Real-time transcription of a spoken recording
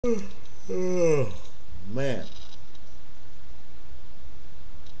Oh, man.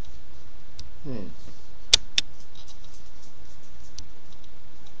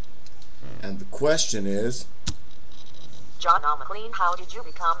 And the question is, John McLean, how did you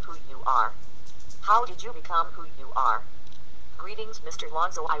become who you are? How did you become who you are? Greetings, Mr.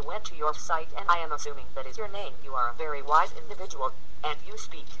 Lonzo. I went to your site and I am assuming that is your name. You are a very wise individual, and you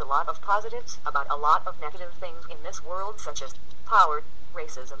speak a lot of positives about a lot of negative things in this world, such as power,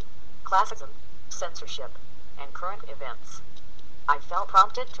 racism, classism, censorship, and current events. I felt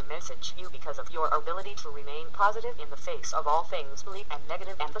prompted to message you because of your ability to remain positive in the face of all things bleak and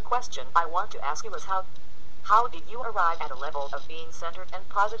negative, and the question I want to ask you is how did you arrive at a level of being centered and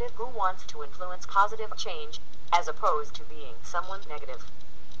positive who wants to influence positive change, as opposed to being someone negative?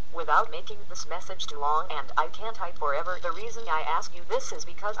 Without making this message too long, and I can't type forever, the reason I ask you this is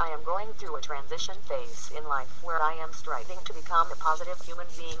because I am going through a transition phase in life where I am striving to become a positive human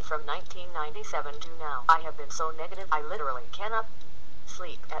being from 1997 to now. I have been so negative I literally cannot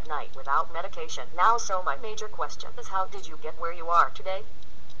sleep at night without medication now, so my major question is, how did you get where you are today?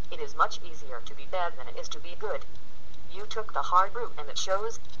 It is much easier to be bad than it is to be good. You took the hard route and it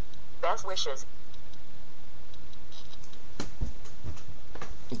shows. Best wishes.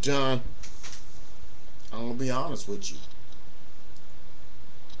 John, I'm going to be honest with you.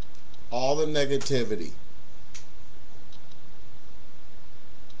 All the negativity,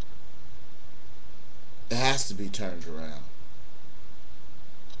 it has to be turned around.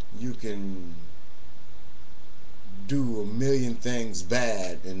 You can do a million things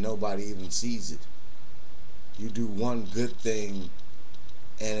bad and nobody even sees it. You do one good thing,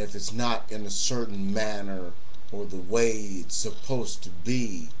 and if it's not in a certain manner or the way it's supposed to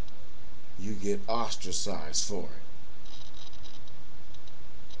be, you get ostracized for it.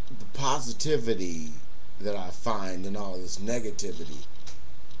 The positivity that I find in all this negativity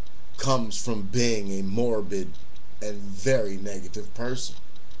comes from being a morbid and very negative person.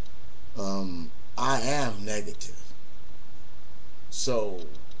 I am negative. So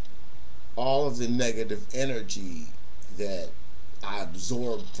all of the negative energy that I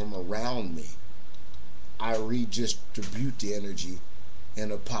absorb from around me, I redistribute the energy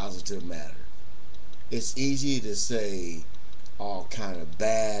in a positive manner. It's easy to say all kind of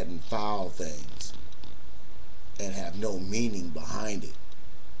bad and foul things and have no meaning behind it.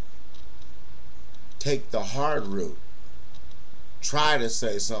 Take the hard route. Try to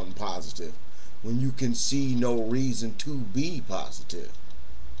say something positive when you can see no reason to be positive.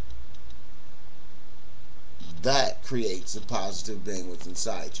 That creates a positive being within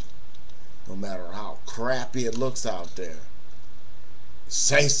inside you. No matter how crappy it looks out there,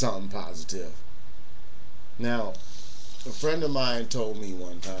 say something positive. Now, a friend of mine told me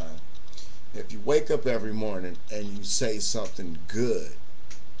one time, if you wake up every morning and you say something good,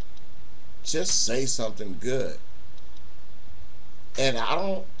 just say something good. And I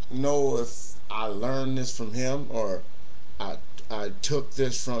don't know if I learned this from him or I took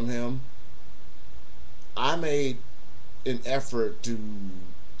this from him. I made an effort to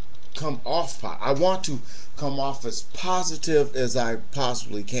come off. I want to come off as positive as I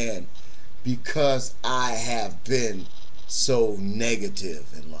possibly can because I have been so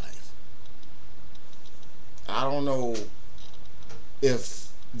negative in life. I don't know if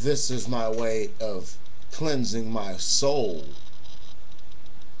this is my way of cleansing my soul,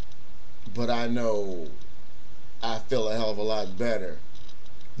 but I know I feel a hell of a lot better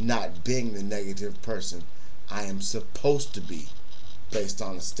not being the negative person I am supposed to be based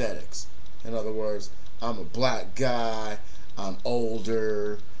on aesthetics. In other words, I'm a black guy, I'm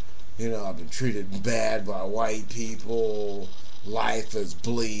older, I've been treated bad by white people, life is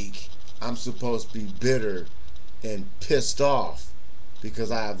bleak. I'm supposed to be bitter and pissed off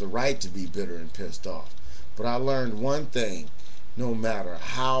because I have the right to be bitter and pissed off. But I learned one thing: no matter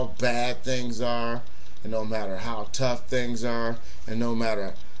how bad things are, and no matter how tough things are, and no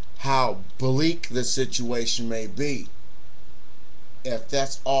matter how bleak the situation may be, if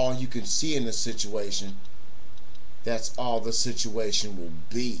that's all you can see in the situation, that's all the situation will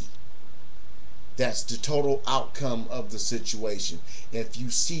be. That's the total outcome of the situation. If you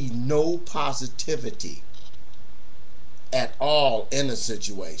see no positivity at all in a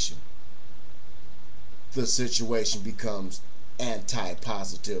situation, the situation becomes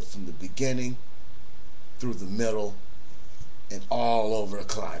anti-positive from the beginning through the middle and all over the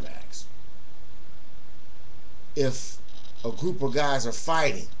climax. If a group of guys are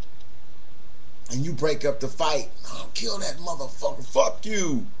fighting and you break up the fight, oh, kill that motherfucker, fuck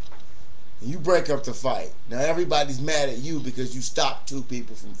you, and you break up the fight, now everybody's mad at you because you stopped two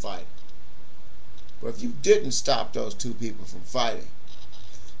people from fighting. But if you didn't stop those two people from fighting,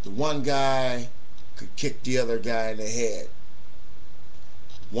 The one guy could kick the other guy in the head.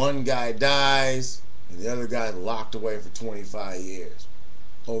 One guy dies, and the other guy locked away for 25 years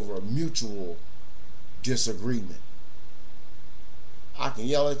over a mutual disagreement. I can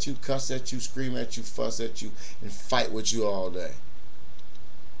yell at you, cuss at you, scream at you, fuss at you, and fight with you all day.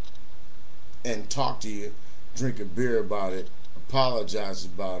 And talk to you, drink a beer about it, apologize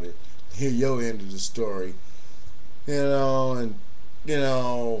about it, hear your end of the story, and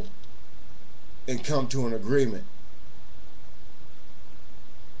come to an agreement.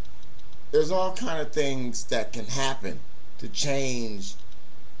 There's all kind of things that can happen to change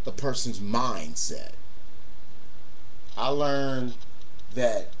a person's mindset. I learned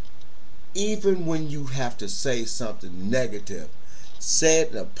that even when you have to say something negative, say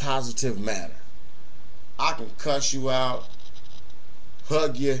it in a positive manner. I can cuss you out,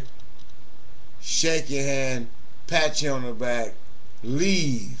 hug you, shake your hand, pat you on the back,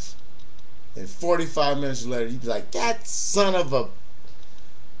 leave. And 45 minutes later, you'd be like, that son of a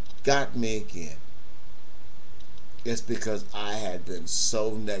got me again. It's because I had been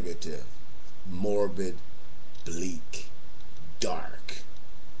so negative, morbid, bleak, dark.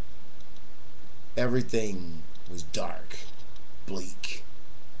 Everything was dark, bleak.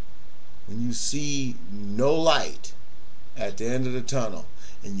 When you see no light at the end of the tunnel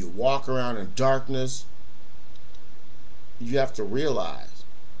and you walk around in darkness, you have to realize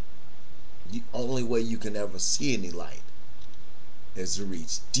the only way you can ever see any light is to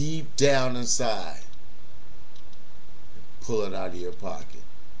reach deep down inside and pull it out of your pocket.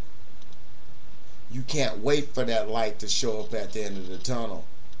 You can't wait for that light to show up at the end of the tunnel.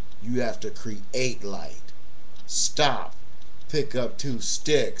 You have to create light. Stop, pick up 2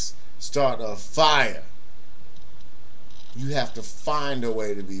 sticks, start a fire. You have to find a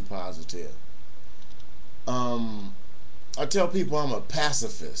way to be positive. I tell people I'm a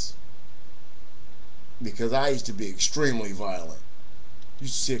pacifist because I used to be extremely violent. You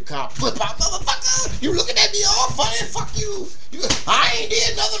used to see a cop flip out, motherfucker, you looking at me all funny, fuck you. I ain't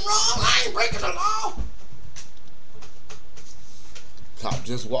did nothing wrong, I ain't breaking the law. Cop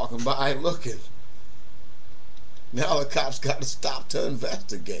just walking by looking. Now the cops got to stop to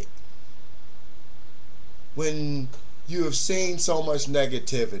investigate. When you have seen so much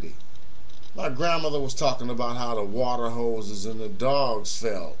negativity, my grandmother was talking about how the water hoses and the dogs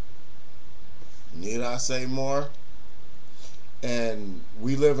felt. Need I say more? And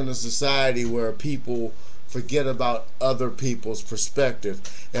we live in a society where people forget about other people's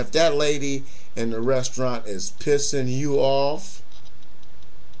perspective. If that lady in the restaurant is pissing you off,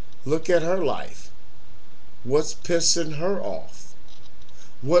 look at her life. What's pissing her off?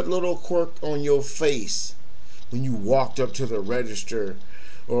 What little quirk on your face when you walked up to the register,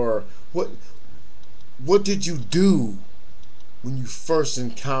 or what did you do when you first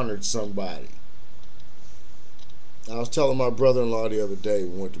encountered somebody? I was telling my brother-in-law the other day,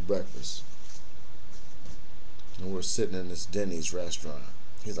 we went to breakfast, and we're sitting in this Denny's restaurant.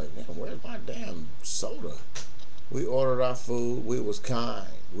 He's like, man, where's my damn soda? We ordered our food, we was kind,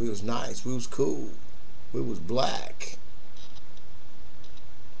 we was nice, we was cool, we was black.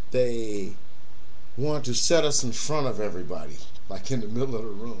 They wanted to set us in front of everybody, like in the middle of the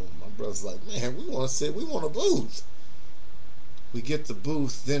room. My brother's like, man, we want to sit, we want a booth. We get the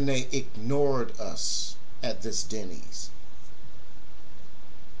booth, then they ignored us at this Denny's.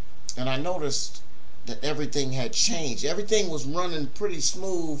 And I noticed that everything had changed. Everything was running pretty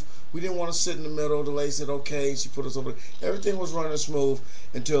smooth. We didn't want to sit in the middle. The lady said, okay, she put us over there. Everything was running smooth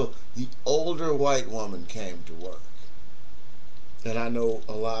until the older white woman came to work. And I know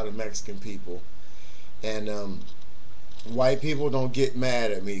a lot of Mexican people, and white people don't get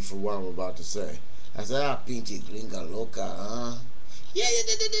mad at me for what I'm about to say. I said, pinche gringa loca, huh? Yeah.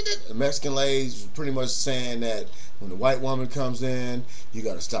 The Mexican lady's pretty much saying that when the white woman comes in, you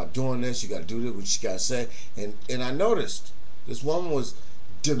got to stop doing this, you got to do this, what you got to say. And I noticed this woman was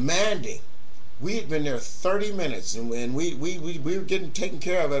demanding. We had been there 30 minutes, and we were getting taken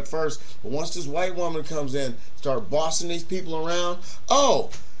care of at first. But once this white woman comes in, start bossing these people around. Oh,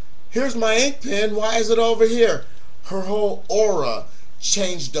 here's my ink pen. Why is it over here? Her whole aura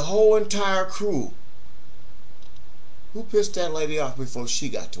changed the whole entire crew. Who pissed that lady off before she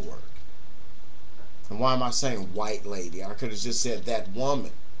got to work? And why am I saying white lady? I could have just said that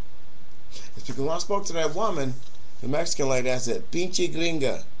woman. It's because when I spoke to that woman, the Mexican lady, I said, pinche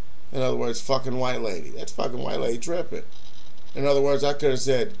gringa. In other words, fucking white lady. That's fucking white lady tripping. In other words, I could have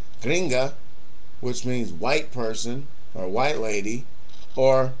said gringa, which means white person or white lady,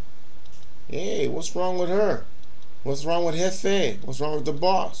 or, hey, what's wrong with her? What's wrong with Jefe? What's wrong with the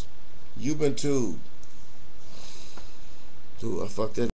boss? You've been too. Dude, I fucked that